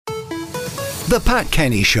The Pat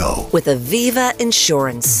Kenny Show with Aviva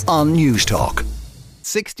Insurance on News Talk.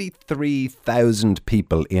 63,000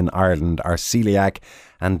 people in Ireland are celiac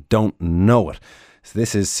and don't know it. So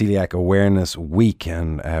this is Coeliac Awareness Week,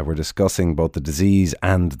 and we're discussing both the disease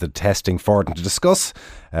and the testing for it. And to discuss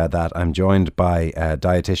that, I'm joined by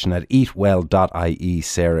Dietician at eatwell.ie,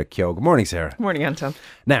 Sarah Keogh. Good morning, Sarah. Morning, Anton.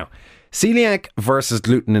 Now, celiac versus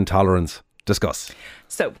gluten intolerance. Discuss.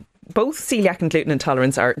 So, both celiac and gluten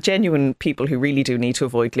intolerance are genuine people who really do need to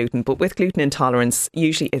avoid gluten. But with gluten intolerance,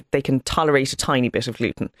 usually they can tolerate a tiny bit of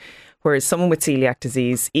gluten. Whereas someone with celiac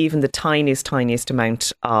disease, even the tiniest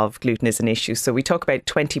amount of gluten is an issue. So we talk about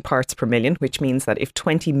 20 parts per million, which means that if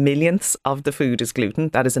 20 millionths of the food is gluten,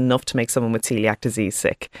 that is enough to make someone with celiac disease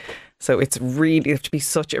sick. So it's really, you have to be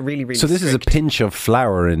such a really So this strict. is a pinch of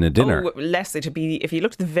flour in a dinner? Oh, less. It'd be, if you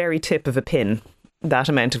look at the very tip of a pin, that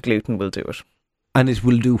amount of gluten will do it. And it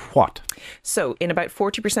will do what? So in about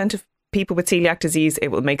 40% of people with celiac disease, it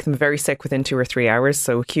will make them very sick within 2 or 3 hours.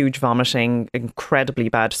 So huge vomiting, incredibly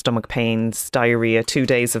bad stomach pains, diarrhea, 2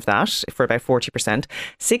 days of that for about 40%.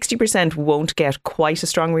 60% won't get quite a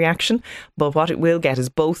strong reaction, but what it will get is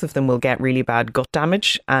both of them will get really bad gut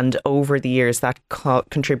damage. And over the years, that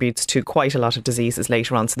contributes to quite a lot of diseases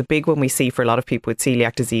later on. So the big one we see for a lot of people with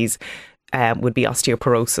celiac disease would be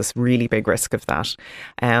osteoporosis, really big risk of that.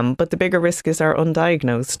 But the bigger risk is our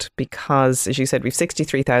undiagnosed, because, as you said, we've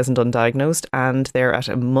 63,000 undiagnosed and they're at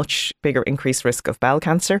a much bigger increased risk of bowel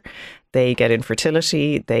cancer. They get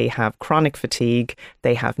infertility, they have chronic fatigue,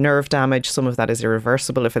 they have nerve damage. Some of that is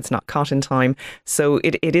irreversible if it's not caught in time. So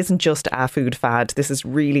it isn't just a food fad. This is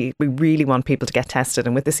really, we really want people to get tested.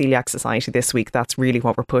 And with the Coeliac Society this week, that's really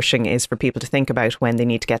what we're pushing, is for people to think about when they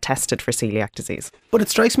need to get tested for celiac disease. But it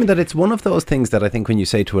strikes me that it's one of those things that I think when you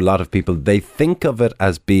say to a lot of people, they think of it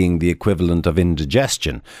as being the equivalent of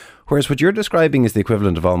indigestion, whereas what you're describing is the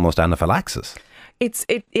equivalent of almost anaphylaxis.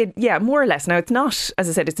 Yeah, more or less. Now, it's not, as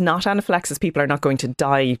I said, it's not anaphylaxis. People are not going to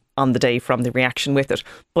die on the day from the reaction with it,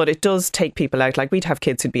 but it does take people out. Like, we'd have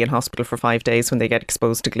kids who'd be in hospital for 5 days when they get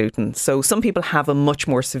exposed to gluten. So some people have a much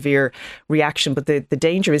more severe reaction, but the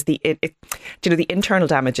danger is the internal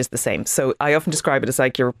damage is the same. So I often describe it as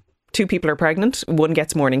like two people are pregnant, one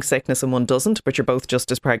gets morning sickness and one doesn't, but you're both just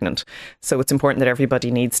as pregnant. So it's important that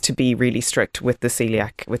everybody needs to be really strict with the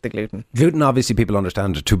celiac, with the gluten. Gluten, obviously, people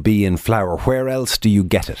understand to be in flour. Where else do you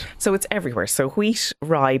get it? So it's everywhere. So wheat,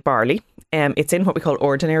 rye, barley. It's in what we call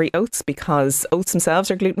ordinary oats, because oats themselves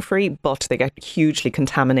are gluten-free, but they get hugely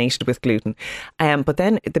contaminated with gluten. But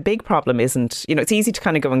then the big problem isn't, it's easy to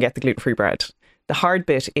kind of go and get the gluten-free bread. The hard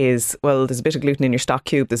bit is, well, there's a bit of gluten in your stock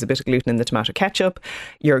cube, there's a bit of gluten in the tomato ketchup.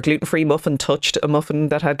 Your gluten-free muffin touched a muffin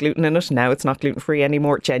that had gluten in it. Now it's not gluten-free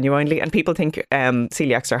anymore, genuinely. And people think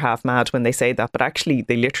celiacs are half mad when they say that, but actually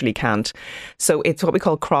they literally can't. So it's what we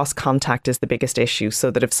call cross-contact is the biggest issue,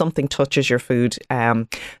 so that if something touches your food.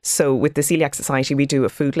 So with the Coeliac Society, we do a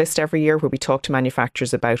food list every year where we talk to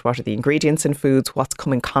manufacturers about what are the ingredients in foods, what's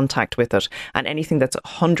come in contact with it. And anything that's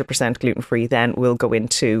 100% gluten-free then will go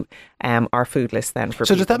into our food list then for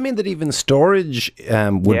So people. does that mean that even storage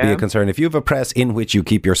would be a concern? If you have a press in which you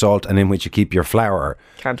keep your salt and in which you keep your flour,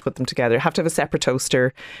 can't put them together. Have to have a separate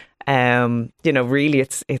toaster. Really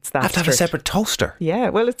it's that. Have to have a separate toaster. Yeah,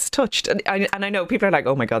 well, it's touched, and I know people are like,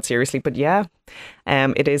 oh my god, seriously, but yeah,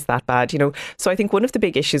 it is that bad. So I think one of the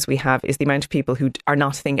big issues we have is the amount of people who are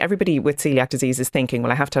not thinking. Everybody with celiac disease is thinking,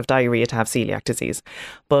 well, I have to have diarrhea to have celiac disease.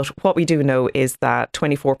 But what we do know is that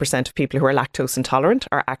 24% of people who are lactose intolerant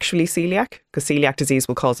are actually celiac, because celiac disease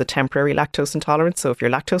will cause a temporary lactose intolerance. So if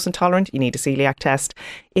you're lactose intolerant, you need a celiac test.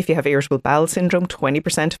 If you have irritable bowel syndrome,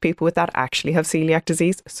 20% of people with that actually have celiac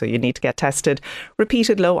disease. So you need to get tested.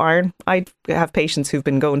 Repeated low iron. I have patients who've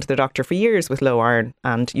been going to the doctor for years with low iron,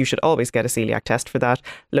 and you should always get a celiac test for that.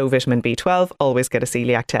 Low vitamin B12, always get a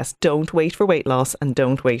celiac test. Don't wait for weight loss and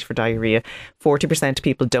don't wait for diarrhea. 40% of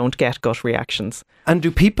people don't get gut reactions. And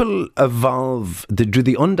do people evolve, do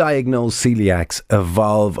the undiagnosed celiacs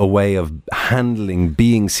evolve a way of handling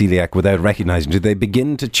being celiac without recognising? Do they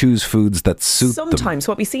begin to choose foods that suit them? Sometimes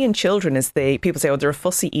what we see in children is people say, oh, they're a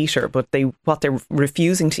fussy eater, but what they're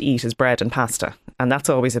refusing to eat is bread and pasta. And that's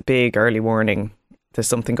always a big early warning. There's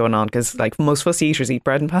something going on, because like most fussy eaters eat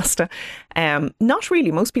bread and pasta. Not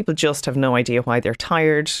really. Most people just have no idea why they're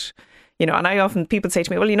tired. And people say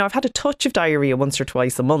to me, well, I've had a touch of diarrhea once or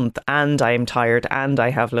twice a month and I am tired and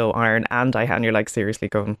I have low iron and you're like, seriously,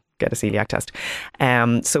 go and get a celiac test.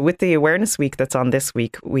 So with the awareness week that's on this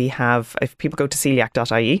week, we have, if people go to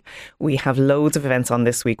coeliac.ie, we have loads of events on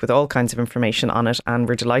this week with all kinds of information on it, and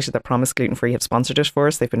we're delighted that Promise Gluten Free have sponsored it for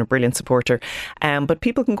us. They've been a brilliant supporter. But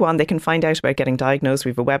people can go on, they can find out about getting diagnosed.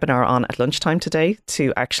 We have a webinar on at lunchtime today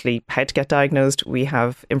to actually how to get diagnosed. We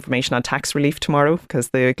have information on tax relief tomorrow because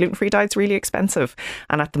the gluten-free diet's really expensive,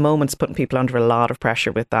 and at the moment it's putting people under a lot of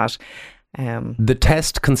pressure with that. The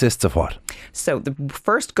test consists of what? So the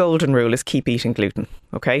first golden rule is keep eating gluten.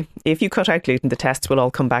 Okay, if you cut out gluten, the tests will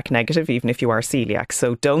all come back negative, even if you are celiac.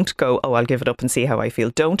 So don't go, oh, I'll give it up and see how I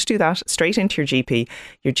feel. Don't do that. Straight into your GP.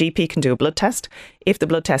 Your GP can do a blood test. If the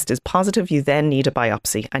blood test is positive, you then need a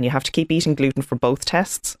biopsy, and you have to keep eating gluten for both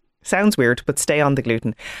tests. Sounds weird, but stay on the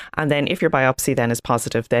gluten. And then if your biopsy then is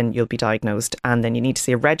positive, then you'll be diagnosed. And then you need to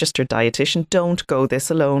see a registered dietitian. Don't go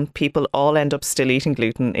this alone. People all end up still eating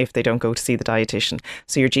gluten if they don't go to see the dietitian.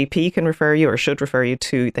 So your GP can refer you, or should refer you,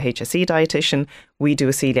 to the HSE dietitian. We do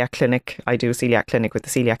a celiac clinic. I do a celiac clinic with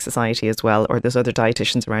the Coeliac Society as well, or there's other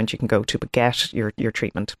dietitians around you can go to, but get your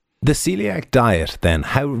treatment. The celiac diet then,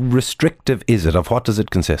 how restrictive is it? Of what does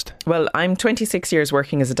it consist? Well, I'm 26 years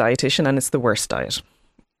working as a dietitian, and it's the worst diet.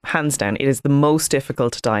 Hands down, it is the most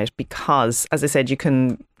difficult diet because, as I said, you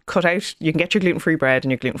can get your gluten-free bread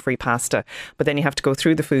and your gluten-free pasta, but then you have to go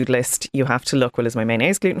through the food list. You have to look, well, is my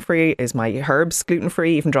mayonnaise gluten-free? Is my herbs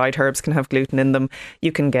gluten-free? Even dried herbs can have gluten in them.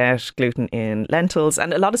 You can get gluten in lentils,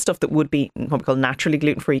 and a lot of stuff that would be what we call naturally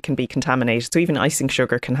gluten-free can be contaminated. So even icing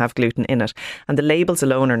sugar can have gluten in it, and the labels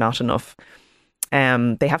alone are not enough.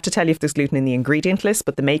 They have to tell you if there's gluten in the ingredient list,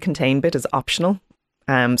 but the may contain bit is optional.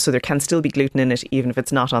 So there can still be gluten in it even if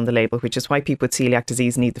it's not on the label, which is why people with celiac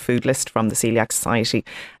disease need the food list from the Coeliac Society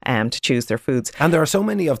to choose their foods. And there are so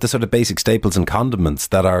many of the sort of basic staples and condiments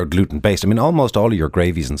that are gluten based. I mean, almost all of your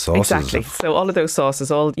gravies and sauces. Exactly. So all of those sauces,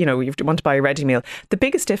 you want to buy a ready meal. The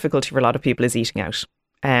biggest difficulty for a lot of people is eating out.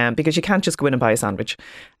 Because you can't just go in and buy a sandwich.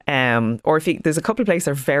 Or there's a couple of places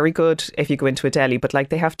that are very good if you go into a deli, but like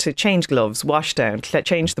they have to change gloves, wash down,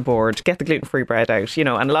 change the board, get the gluten-free bread out,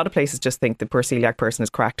 and a lot of places just think the poor celiac person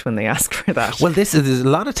is cracked when they ask for that. Well, there's a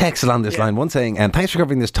lot of text along this line. One saying, thanks for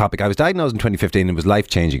covering this topic. I was diagnosed in 2015 and it was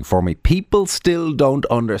life-changing for me. People still don't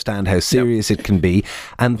understand how serious it can be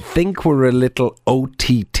and think we're a little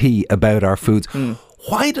OTT about our foods.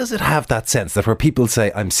 Why does it have that sense that where people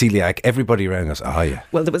say, I'm celiac, everybody around goes, oh yeah?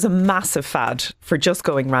 Well, there was a massive fad for just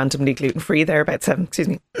going randomly gluten-free there about 7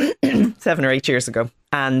 or 8 years ago.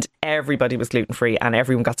 And everybody was gluten-free and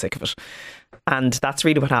everyone got sick of it. And that's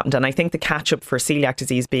really what happened. And I think the catch-up for celiac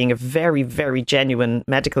disease being a very, very genuine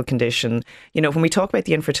medical condition, when we talk about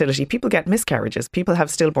the infertility, people get miscarriages, people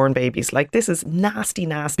have stillborn babies. Like, this is nasty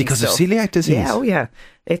because stuff. Of celiac disease? Yeah, oh yeah.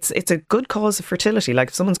 It's a good cause of fertility. Like,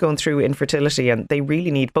 if someone's going through infertility and they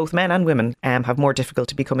really need, both men and women have more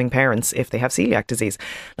difficulty becoming parents if they have celiac disease.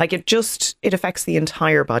 Like, it affects the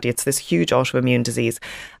entire body. It's this huge autoimmune disease.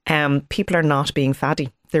 People are not being faddy.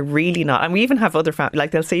 They're really not. And we even have other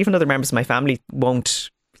they'll say even other members of my family won't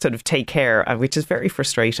sort of take care, which is very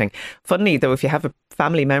frustrating. Funnily though, if you have a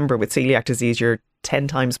family member with celiac disease, you're 10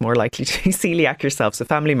 times more likely to be celiac yourself. So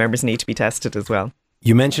family members need to be tested as well.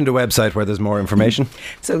 You mentioned a website where there's more information.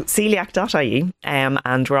 So coeliac.ie,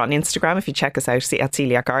 and we're on Instagram. If you check us out at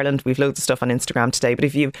Coeliac Ireland, we've loads of stuff on Instagram today. But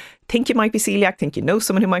if you think you might be celiac, think you know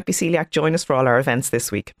someone who might be celiac, join us for all our events this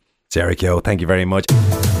week. Sarah Keogh, thank you very much.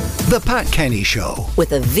 The Pat Kenny Show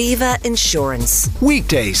with Aviva Insurance.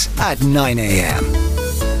 Weekdays at 9 a.m.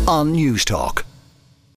 on News Talk.